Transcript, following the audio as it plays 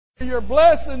Your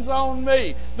blessings on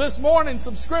me. This morning,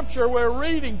 some scripture we're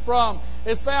reading from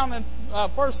is found in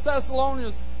 1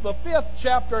 Thessalonians, the 5th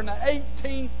chapter and the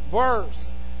 18th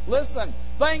verse. Listen,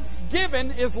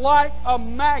 thanksgiving is like a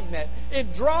magnet.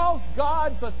 It draws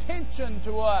God's attention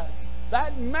to us.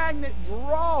 That magnet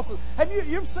draws us. Have you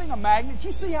ever seen a magnet?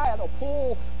 You see how it'll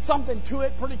pull something to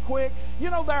it pretty quick? You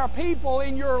know, there are people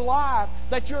in your life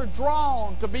that you're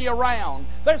drawn to be around.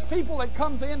 There's people that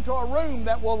comes into a room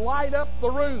that will light up the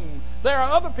room. There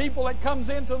are other people that comes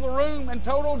into the room and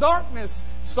total darkness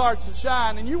starts to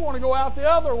shine and you want to go out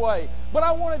the other way. But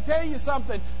I want to tell you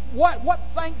something. What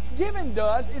Thanksgiving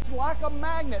does, it's like a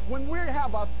magnet. When we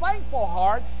have a thankful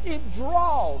heart, it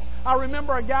draws. I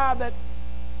remember a guy that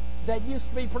used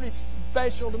to be pretty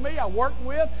special to me. I worked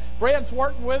with, Fred's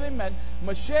worked with him, and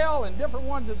Michelle and different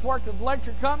ones that's worked at the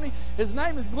electric company. His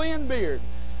name is Glenn Beard.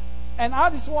 And I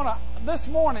just want to, this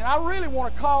morning, I really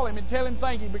want to call him and tell him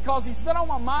thank you, because he's been on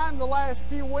my mind the last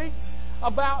few weeks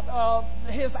about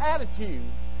his attitude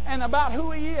and about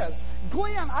who he is.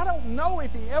 Glenn, I don't know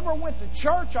if he ever went to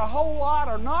church a whole lot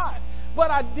or not, but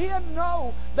I did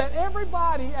know that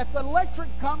everybody at the electric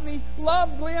company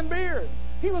loved Glenn Beard.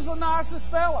 He was the nicest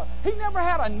fella. He never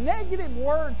had a negative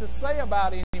word to say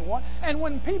about anyone. And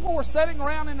when people were sitting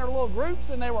around in their little groups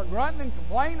and they were grunting and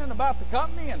complaining about the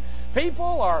company and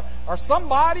people or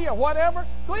somebody or whatever,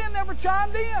 Glenn never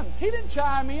chimed in. He didn't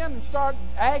chime in and start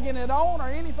agging it on or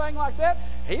anything like that.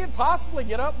 He'd possibly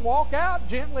get up and walk out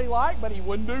gently but he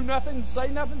wouldn't do nothing, say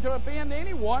nothing to offend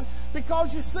anyone,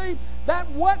 because you see,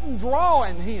 that wasn't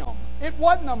drawing him. It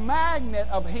wasn't a magnet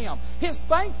of him. His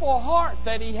thankful heart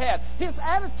that he had, his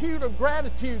attitude of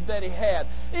gratitude that he had,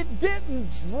 it didn't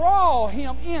draw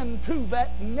him into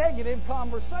that negative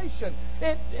conversation.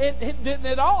 It didn't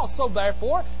at all. So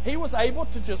therefore, he was able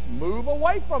to just move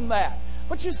away from that.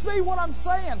 But you see what I'm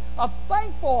saying? A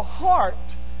thankful heart,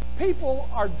 people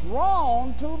are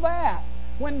drawn to that.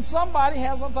 When somebody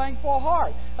has a thankful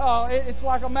heart, it's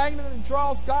like a magnet that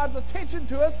draws God's attention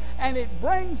to us, and it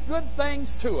brings good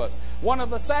things to us. One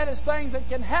of the saddest things that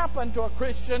can happen to a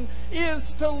Christian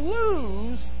is to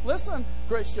lose, listen,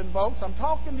 Christian folks, I'm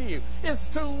talking to you, is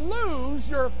to lose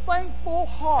your thankful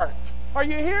heart. Are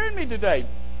you hearing me today?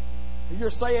 You're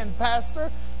saying, Pastor,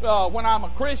 when I'm a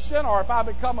Christian, or if I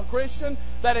become a Christian,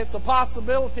 that it's a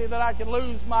possibility that I can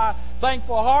lose my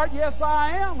thankful heart. Yes,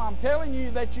 I am. I'm telling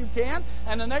you that you can.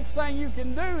 And the next thing you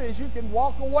can do is you can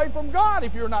walk away from God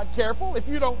if you're not careful, if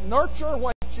you don't nurture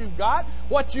what you've got,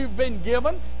 what you've been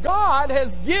given. God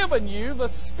has given you the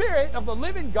Spirit of the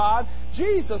living God.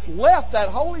 Jesus left that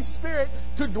Holy Spirit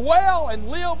to dwell and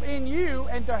live in you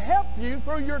and to help you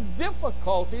through your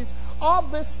difficulties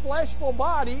of this fleshful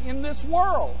body in this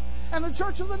world. And the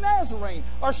Church of the Nazarene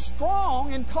are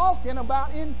strong in talking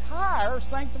about entire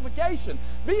sanctification.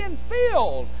 Being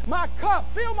filled. My cup.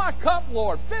 Fill my cup,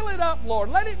 Lord. Fill it up, Lord.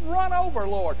 Let it run over,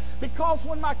 Lord. Because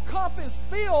when my cup is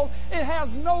filled, it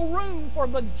has no room for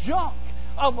the junk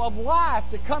of life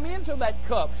to come into that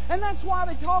cup. And that's why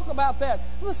they talk about that.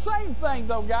 The same thing,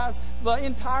 though, guys. The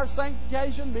entire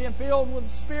sanctification, being filled with the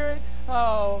Spirit,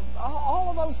 all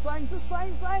of those things, the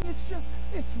same thing.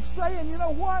 It's saying, you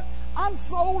know what? I'm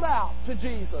sold out to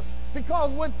Jesus,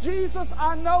 because with Jesus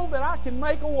I know that I can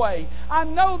make a way. I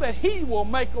know that He will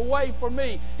make a way for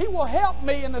me. He will help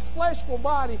me in this fleshful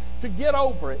body to get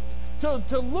over it,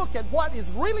 to look at what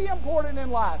is really important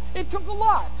in life. It took a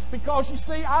lot, because you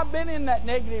see, I've been in that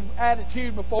negative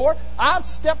attitude before. I've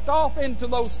stepped off into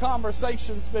those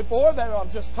conversations before that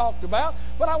I've just talked about.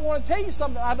 But I want to tell you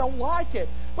something, I don't like it.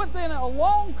 But then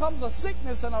along comes a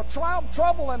sickness and a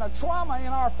trouble and a trauma in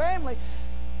our family.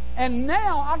 And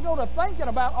now I go to thinking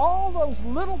about all those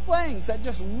little things that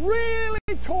just really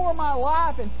tore my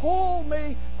life and pulled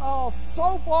me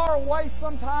so far away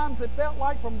sometimes it felt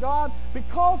like from God,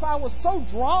 because I was so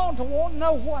drawn to want to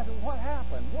know what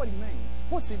happened. What do you mean?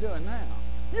 What's He doing now?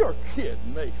 You're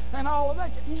kidding me. And all of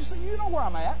that. You know where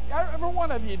I'm at. Every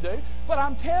one of you do. But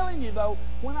I'm telling you, though,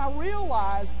 when I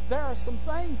realize there are some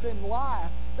things in life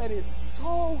that is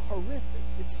so horrific,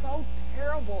 it's so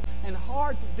terrible and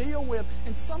hard to deal with,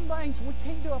 and some things we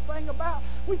can't do a thing about.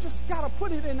 We just got to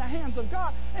put it in the hands of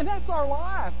God, and that's our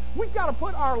life. We've got to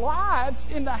put our lives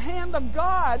in the hand of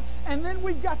God, and then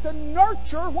we've got to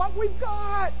nurture what we've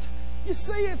got. You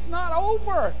see, it's not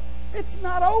over. It's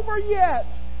not over yet.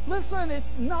 Listen,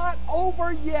 it's not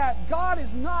over yet. God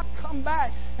has not come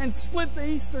back. and split the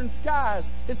eastern skies.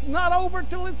 It's not over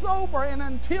till it's over. And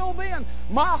until then,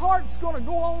 my heart's going to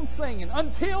go on singing.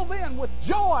 Until then, with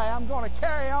joy, I'm going to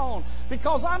carry on.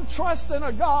 Because I'm trusting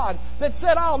a God that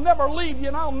said, I'll never leave you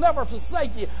and I'll never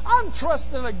forsake you. I'm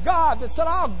trusting a God that said,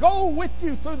 I'll go with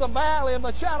you through the valley of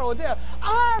the shadow of death.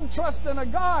 I'm trusting a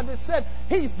God that said,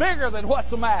 He's bigger than what's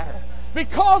the matter.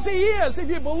 Because He is. If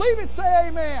you believe it, say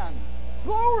amen.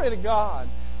 Glory to God.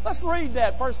 Let's read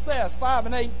that, 1 Thess 5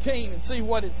 and 18, and see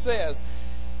what it says.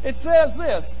 It says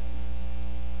this: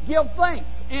 give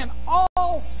thanks in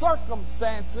all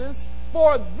circumstances,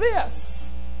 for this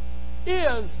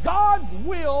is God's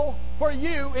will for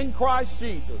you in Christ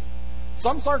Jesus.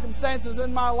 Some circumstances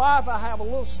in my life I have a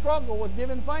little struggle with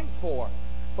giving thanks for.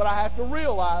 But I have to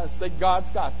realize that God's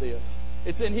got this.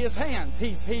 It's in His hands.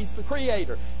 He's the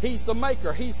Creator. He's the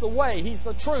Maker. He's the way. He's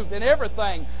the truth. In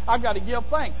everything, I've got to give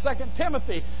thanks. 2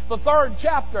 Timothy, the 3rd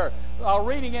chapter,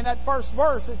 reading in that first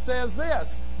verse, it says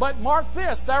this: but mark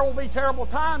this, there will be terrible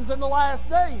times in the last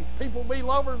days. People will be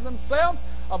lovers of themselves,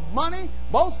 of money,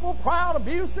 boastful, proud,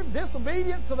 abusive,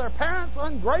 disobedient to their parents,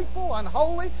 ungrateful,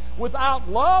 unholy, without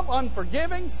love,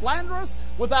 unforgiving, slanderous,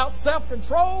 without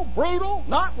self-control, brutal,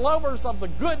 not lovers of the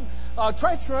good,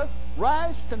 treacherous,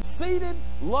 rash, conceited,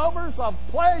 lovers of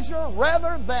pleasure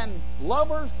rather than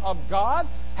lovers of God,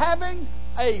 having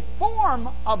a form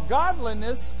of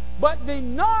godliness, but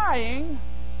denying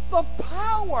the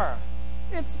power.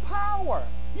 It's power.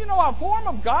 You know, a form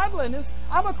of godliness.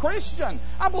 I'm a Christian.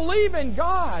 I believe in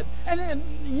God. And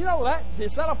you know,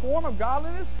 is that a form of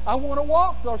godliness? I want to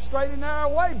walk the straight and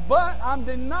narrow way, but I'm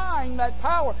denying that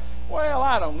power. Well,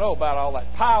 I don't know about all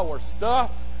that power stuff.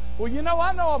 Well, you know,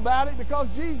 I know about it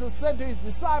because Jesus said to His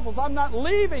disciples, I'm not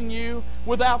leaving you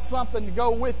without something to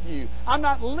go with you. I'm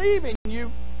not leaving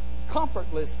you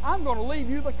comfortless. I'm going to leave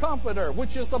you the Comforter,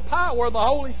 which is the power of the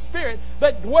Holy Spirit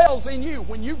that dwells in you.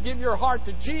 When you give your heart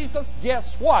to Jesus,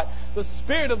 guess what? The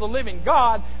Spirit of the living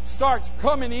God starts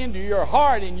coming into your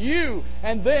heart and you,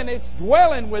 and then it's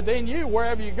dwelling within you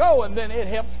wherever you go, and then it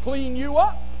helps clean you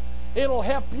up. It'll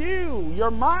help you,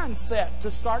 your mindset,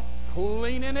 to start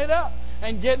cleaning it up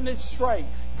and getting it straight.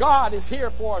 God is here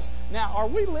for us. Now, are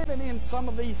we living in some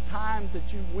of these times that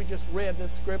we just read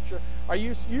this scripture?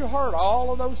 You heard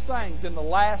all of those things in the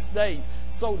last days.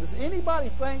 So does anybody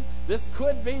think this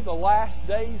could be the last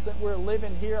days that we're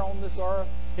living here on this earth?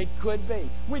 It could be.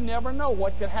 We never know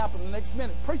what could happen the next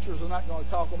minute. Preachers are not going to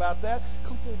talk about that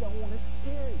because they don't want to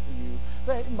scare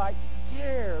you. It might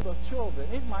scare the children.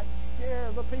 It might scare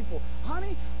the people.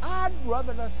 Honey, I'd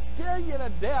rather to scare you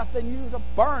to death than you to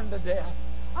burn to death.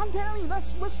 I'm telling you,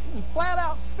 that's flat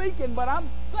out speaking, but I'm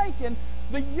thinking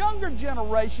the younger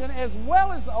generation as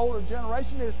well as the older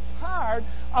generation is tired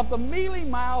of the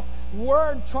mealy-mouthed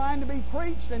word trying to be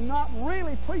preached and not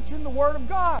really preaching the Word of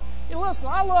God. And listen,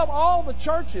 I love all the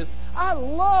churches. I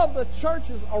love the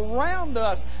churches around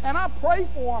us, and I pray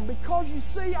for them because, you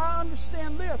see, I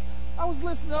understand this. I was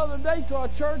listening the other day to a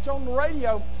church on the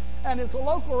radio, and it's a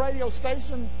local radio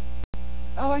station.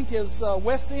 I think it's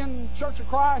West End Church of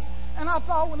Christ. And I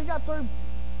thought when he got through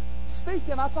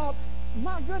speaking, I thought,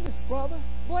 my goodness, brother,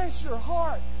 bless your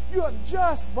heart. You have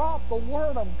just brought the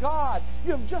Word of God.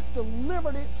 You have just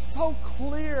delivered it so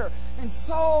clear and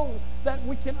so that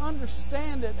we can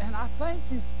understand it. And I thank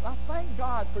you. I thank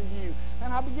God for you.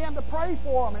 And I began to pray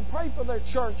for them and pray for their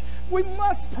church. We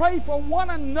must pray for one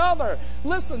another.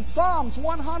 Listen, Psalms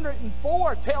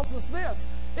 104 tells us this.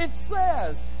 It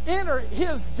says, enter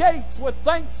His gates with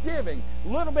thanksgiving. A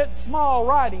little bit small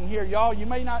writing here, y'all. You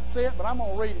may not see it, but I'm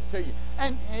going to read it to you.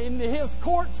 And in His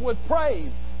courts with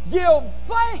praise. Give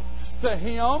thanks to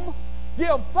Him.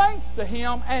 Give thanks to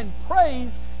Him and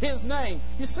praise His name.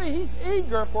 You see, He's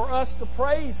eager for us to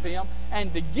praise Him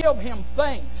and to give Him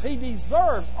thanks. He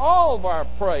deserves all of our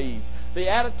praise. The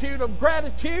attitude of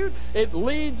gratitude, it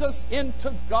leads us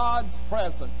into God's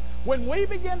presence. When we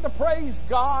begin to praise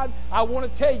God, I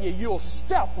want to tell you, you'll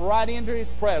step right into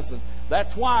His presence.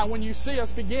 That's why when you see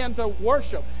us begin to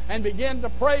worship and begin to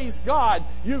praise God,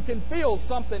 you can feel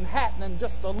something happening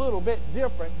just a little bit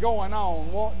different going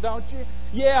on, don't you?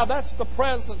 Yeah, that's the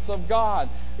presence of God.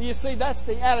 You see, that's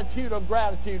the attitude of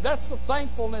gratitude. That's the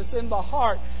thankfulness in the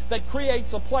heart that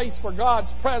creates a place for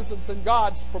God's presence and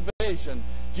God's provision.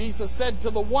 Jesus said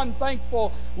to the one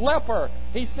thankful leper,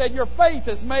 He said, your faith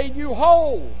has made you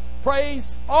whole.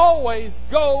 Praise always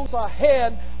goes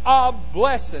ahead of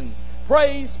blessings.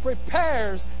 Praise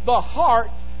prepares the heart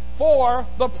for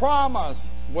the promise.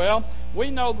 Well,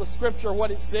 we know the Scripture, what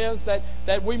it says,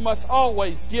 that we must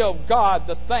always give God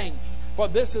the thanks. For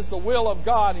this is the will of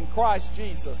God in Christ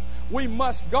Jesus. We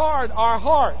must guard our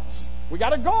hearts. We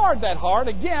got to guard that heart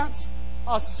against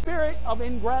a spirit of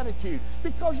ingratitude.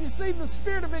 Because you see, the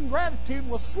spirit of ingratitude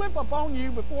will slip up on you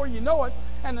before you know it,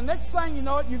 and the next thing you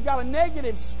know it, you've got a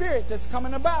negative spirit that's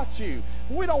coming about you.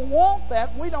 We don't want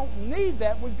that. We don't need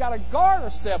that. We've got to guard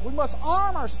ourselves. We must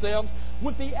arm ourselves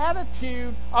with the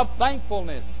attitude of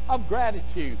thankfulness, of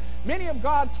gratitude. Many of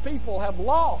God's people have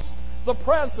lost the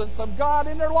presence of God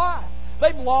in their life.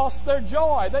 They've lost their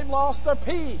joy. They've lost their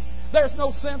peace. There's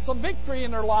no sense of victory in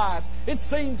their lives. It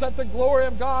seems that the glory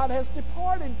of God has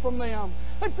departed from them.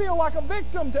 They feel like a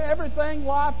victim to everything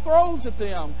life throws at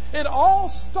them. It all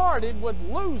started with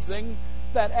losing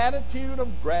that attitude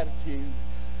of gratitude.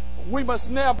 We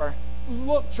must never,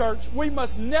 look, church, we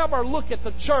must never look at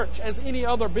the church as any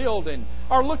other building,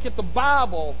 or look at the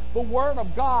Bible, the Word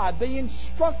of God, the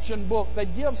instruction book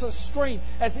that gives us strength,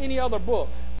 as any other book.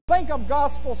 Think of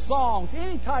gospel songs,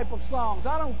 any type of songs.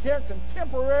 I don't care,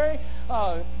 contemporary,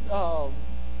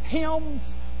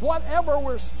 hymns, whatever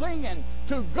we're singing.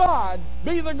 To God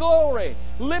be the glory.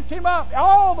 Lift Him up.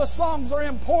 All the songs are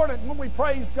important when we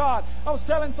praise God. I was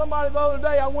telling somebody the other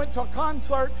day, I went to a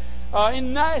concert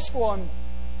in Nashville,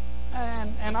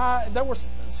 and they were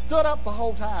stood up the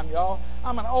whole time, y'all.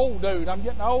 I'm an old dude. I'm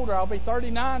getting older. I'll be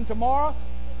 39 tomorrow.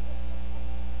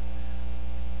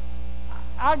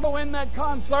 I go in that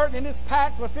concert and it's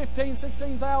packed with 15,000,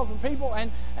 16,000 people,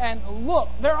 and look,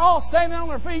 they're all standing on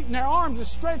their feet and their arms are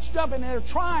stretched up and they're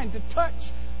trying to touch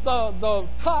the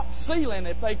top ceiling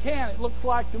if they can, it looks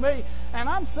like to me. And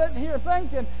I'm sitting here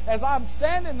thinking, as I'm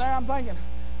standing there, I'm thinking,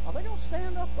 are they going to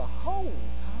stand up the whole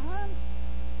time?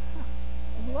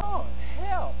 Lord,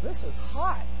 help, this is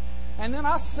hot. And then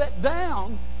I sat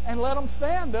down and let them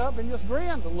stand up and just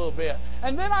grinned a little bit.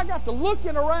 And then I got to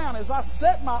looking around as I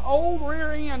set my old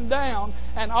rear end down,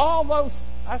 and all those,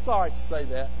 that's all right to say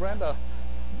that. Brenda,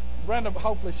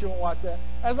 hopefully she won't watch that.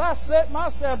 As I set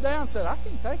myself down and said, I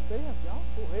can take this. Y'all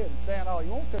go ahead and stand all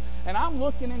you want to. And I'm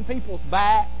looking in people's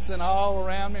backs and all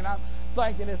around me, and I'm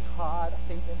thinking it's hot. I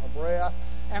can't get my breath.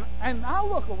 And I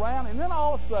look around, and then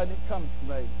all of a sudden it comes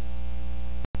to me.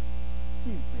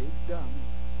 You big dummy.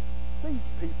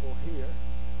 These people here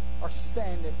are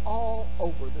standing all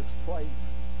over this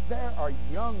place. There are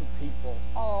young people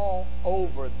all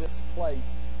over this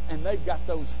place, and they've got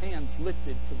those hands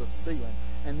lifted to the ceiling,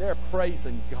 and they're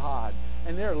praising God,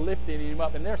 and they're lifting Him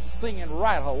up, and they're singing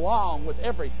right along with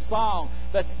every song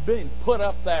that's being put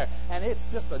up there, and it's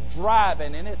just a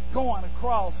driving, and it's going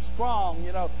across strong,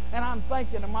 you know. And I'm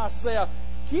thinking to myself,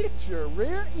 get your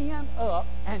rear end up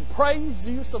and praise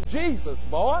use of Jesus,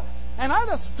 boy. And I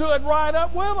just stood right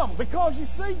up with them, because you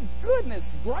see,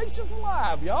 goodness gracious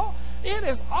alive, y'all. It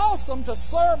is awesome to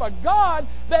serve a God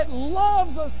that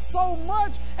loves us so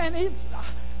much. And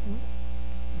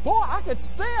I could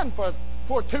stand for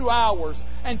 2 hours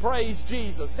and praise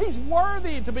Jesus. He's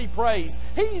worthy to be praised.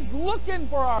 He's looking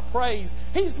for our praise.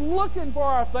 He's looking for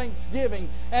our thanksgiving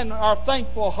and our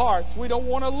thankful hearts. We don't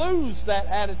want to lose that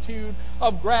attitude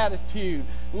of gratitude.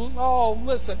 Oh,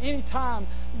 listen, anytime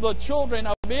the children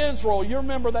of Israel, you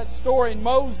remember that story in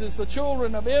Moses, the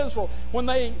children of Israel, when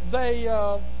they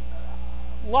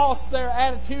lost their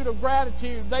attitude of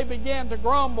gratitude, they began to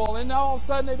grumble, and all of a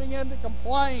sudden they began to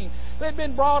complain. They'd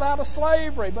been brought out of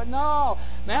slavery, but no,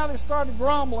 now they started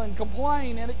grumbling,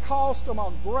 complaining, and it cost them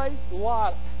a great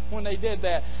lot when they did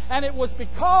that. And it was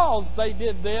because they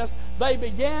did this, they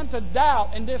began to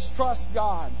doubt and distrust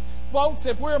God. Folks,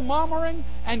 if we're murmuring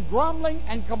and grumbling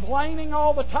and complaining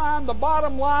all the time, the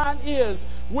bottom line is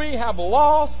we have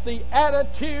lost the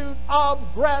attitude of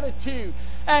gratitude.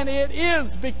 And it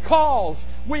is because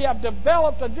we have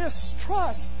developed a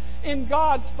distrust in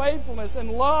God's faithfulness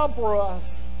and love for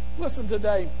us. Listen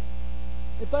today,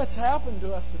 if that's happened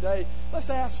to us today, let's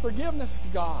ask forgiveness to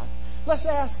God. Let's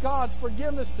ask God's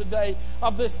forgiveness today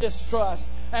of this distrust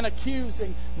and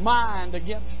accusing mind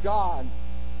against God.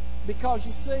 Because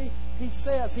you see, He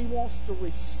says He wants to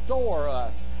restore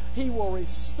us. He will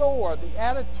restore the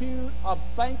attitude of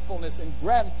thankfulness and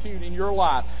gratitude in your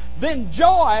life. Then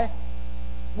joy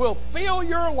will fill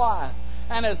your life.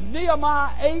 And as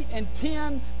Nehemiah 8 and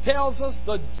 10 tells us,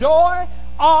 the joy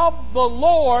of the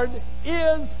Lord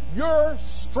is your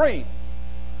strength.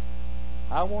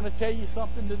 I want to tell you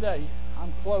something today.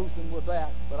 I'm closing with that,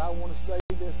 but I want to say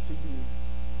this to you.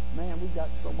 Man, we've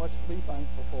got so much to be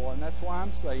thankful for, and that's why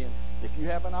I'm saying, if you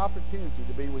have an opportunity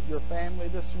to be with your family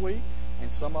this week, and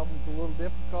some of them's a little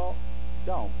difficult,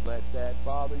 don't let that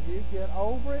bother you. Get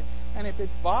over it. And if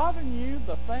it's bothering you,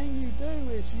 the thing you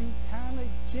do is you kind of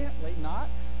gently, not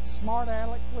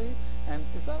smart-aleckly, and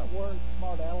is that a word,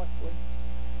 smart-aleckly?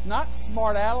 Not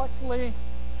smart-aleckly,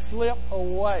 slip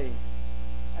away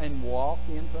and walk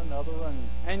into another room.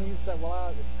 And you say,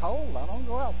 well, it's cold. I don't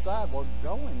go outside. Well,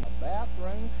 go in the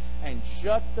bathroom and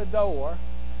shut the door.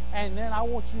 And then I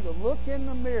want you to look in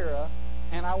the mirror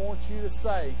and I want you to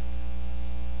say,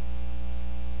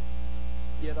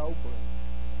 get over it.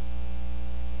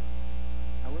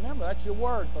 Now remember, that's your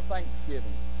word for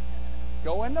Thanksgiving.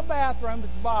 Go in the bathroom if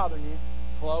it's bothering you.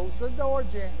 Close the door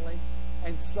gently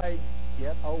and say,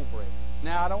 get over it.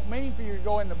 Now, I don't mean for you to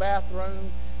go in the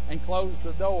bathroom and close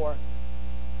the door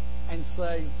and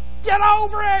say, get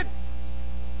over it!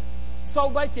 So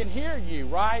they can hear you,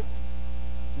 right?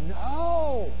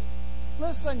 No.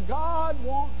 Listen, God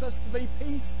wants us to be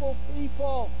peaceful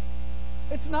people.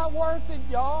 It's not worth it,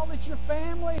 y'all. It's your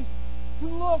family.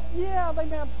 Look, yeah, they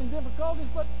may have some difficulties,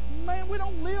 but man, we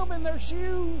don't live in their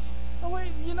shoes.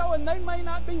 And they may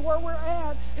not be where we're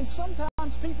at. And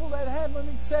sometimes people that haven't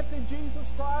accepted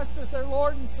Jesus Christ as their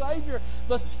Lord and Savior,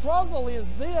 the struggle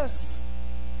is this.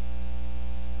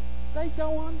 They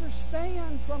don't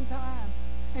understand sometimes.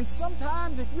 And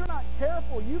sometimes if you're not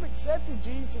careful, you've accepted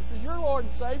Jesus as your Lord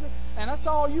and Savior, and that's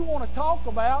all you want to talk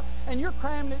about, and you're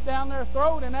cramming it down their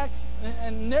throat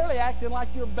and nearly acting like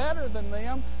you're better than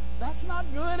them. That's not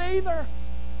good either.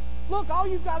 Look, all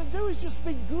you've got to do is just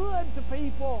be good to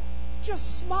people.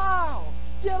 Just smile.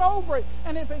 Get over it.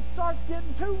 And if it starts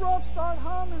getting too rough, start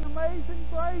humming Amazing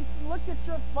Grace and look at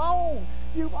your phone.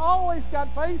 You've always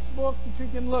got Facebook that you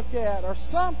can look at or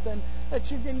something that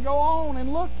you can go on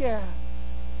and look at.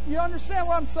 You understand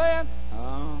what I'm saying?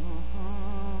 All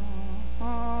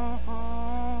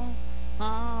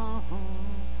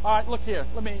right, look here.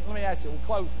 Let me ask you. We're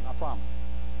closing, I promise.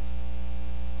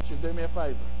 I want you to do me a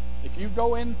favor. If you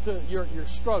go into you're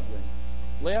struggling,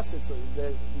 Les, you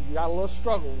got a little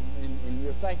struggle, and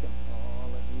you're thinking, oh,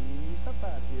 let me ease up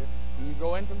out of here. And you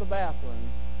go into the bathroom,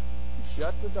 you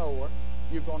shut the door,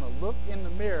 you're going to look in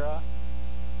the mirror,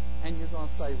 and you're going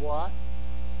to say, what?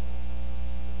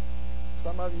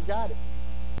 Some of you got it.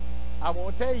 I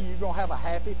want to tell you, you're going to have a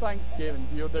happy Thanksgiving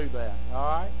if you'll do that. All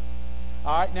right?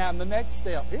 All right, now, the next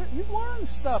step. Here, you've learned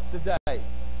stuff today.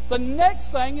 The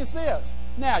next thing is this.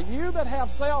 Now, you that have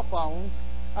cell phones,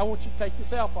 I want you to take your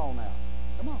cell phone out.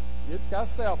 Come on. It's got a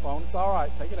cell phone. It's all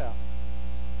right. Take it out.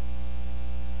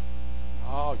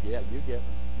 Oh, yeah, you're getting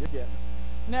it. You're getting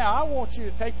it. Now, I want you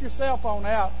to take your cell phone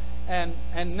out, and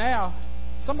now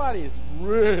somebody is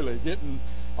really getting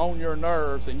on your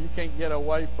nerves, and you can't get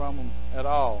away from them at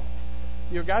all.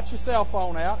 You've got your cell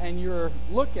phone out, and you're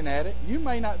looking at it. You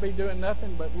may not be doing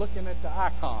nothing but looking at the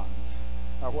icons.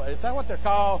 Or what, is that what they're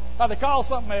called? Oh, they call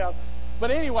something else.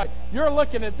 But anyway, you're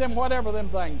looking at them, whatever them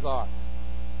things are.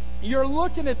 You're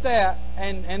looking at that,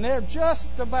 and they're just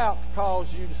about to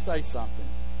cause you to say something.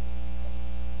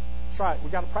 Try it.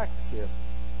 We've got to practice this.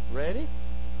 Ready?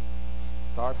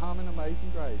 Start humming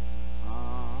Amazing Grace.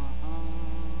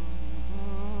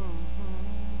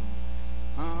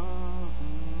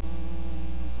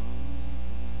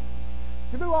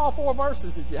 You do all 4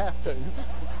 verses if you have to.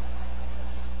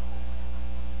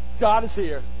 God is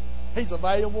here. He's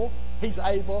available. He's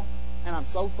able. And I'm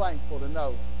so thankful to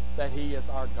know that He is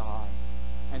our God.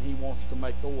 And He wants to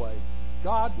make a way.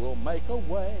 God will make a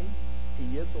way.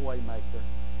 He is a way maker.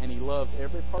 And He loves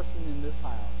every person in this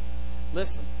house.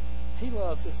 Listen, He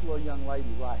loves this little young lady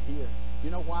right here.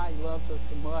 You know why He loves her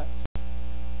so much?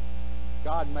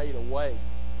 God made a way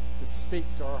to speak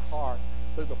to her heart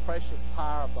through the precious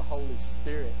power of the Holy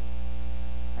Spirit.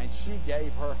 And she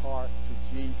gave her heart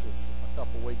to Jesus a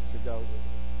couple weeks ago.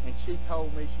 And she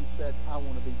told me, she said, I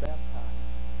want to be baptized.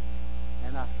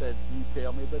 And I said, you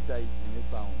tell me the date and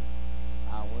it's on.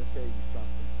 I want to tell you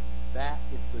something. That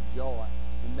is the joy.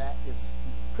 And that is,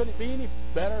 could it be any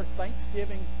better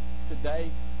Thanksgiving today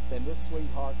than this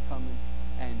sweetheart coming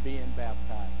and being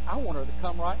baptized? I want her to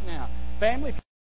come right now. Family, if